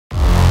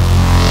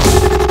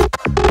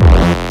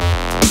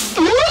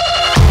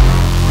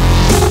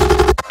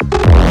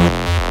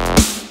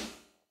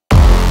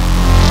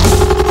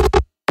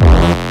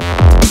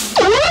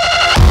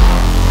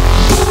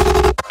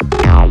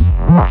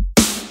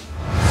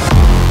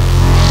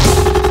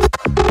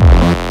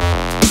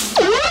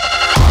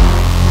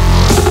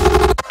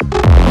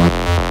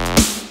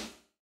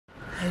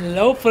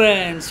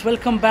friends,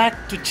 welcome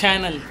back to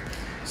channel.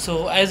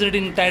 So as read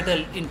in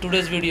title, in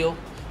today's video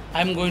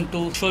I'm going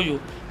to show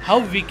you how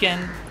we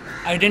can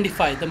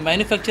identify the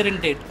manufacturing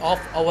date of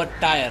our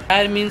tire.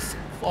 Tire means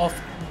of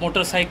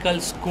motorcycle,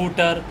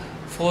 scooter,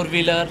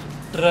 four-wheeler,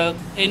 truck,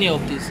 any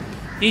of these.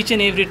 Each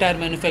and every tire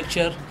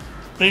manufacturer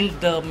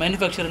print the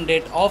manufacturing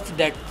date of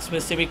that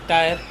specific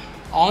tire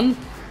on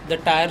the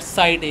tire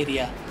side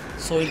area.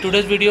 So in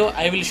today's video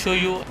I will show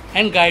you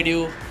and guide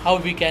you how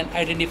we can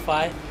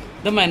identify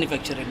the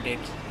manufacturing date.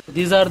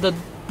 These are the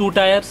two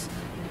tires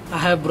I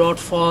have brought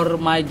for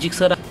my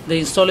jigsaw. The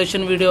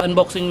installation video,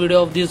 unboxing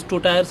video of these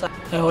two tires I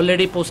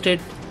already posted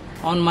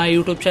on my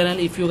YouTube channel.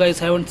 If you guys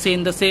haven't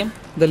seen the same,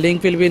 the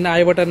link will be in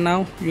I button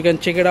now. You can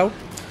check it out.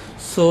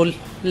 So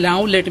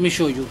now let me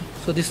show you.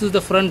 So this is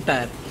the front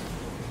tire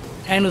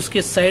and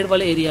uske side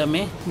wale area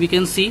mein we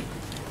can see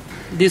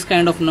this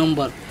kind of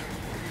number.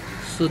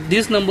 So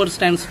this number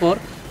stands for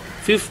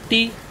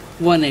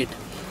 5018.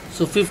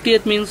 So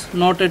 50th means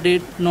not a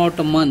date, not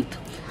a month.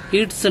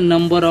 It's a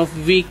number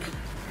of week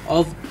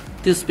of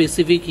this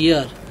specific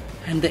year,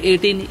 and the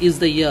 18 is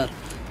the year.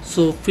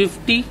 So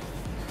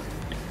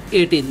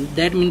 5018,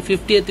 that means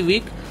 50th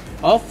week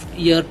of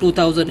year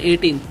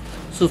 2018.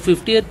 So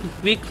 50th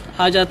week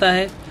आ जाता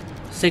है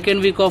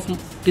second week of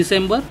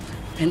December,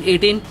 and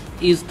 18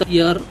 is the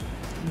year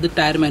the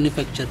tire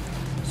manufacture.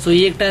 So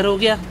ये एक tyre हो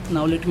गया.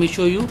 Now let me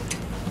show you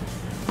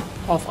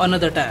of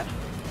another tire.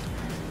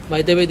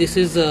 By the way, this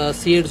is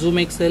CEAT Zoom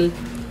XL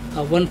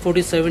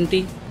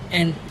 140/70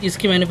 and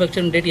इसकी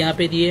manufacturing date यहाँ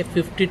पे दी है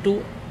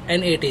 52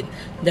 and 18.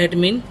 That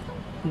mean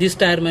this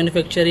tire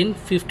manufactured in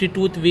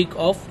 52th week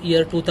of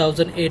year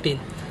 2018.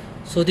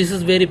 So this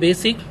is very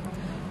basic.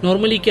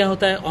 Normally क्या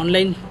होता है,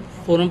 online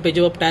forum पे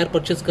जब आप टायर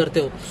परचेस करते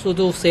हो, सो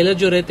तो सेलर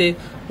जो रहते हैं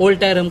ओल्ड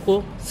टायर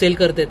हमको सेल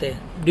कर देते हैं.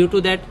 ड्यू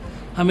टू दैट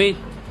हमें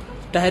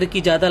टायर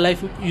की ज़्यादा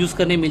लाइफ यूज़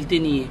करने मिलती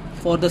नहीं है.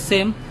 For the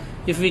same,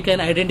 if we can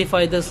identify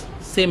the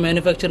same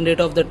manufacturing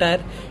date of the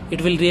tire,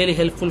 it will really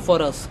helpful for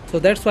us. So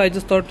that's why I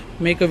just thought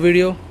make a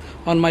video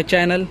on my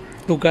channel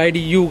to guide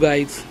you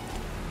guys.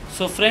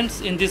 So friends,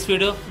 in this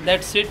video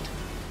that's it.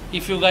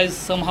 If you guys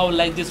somehow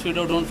like this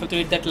video, don't forget to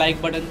hit that like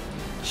button,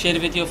 share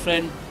with your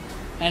friend,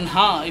 and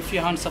if you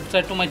haven't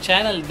subscribed to my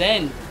channel,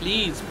 then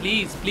please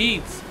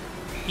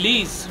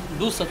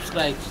do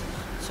subscribe.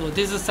 So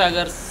this is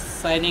Sagar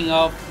signing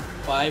off.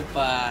 Bye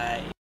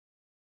bye.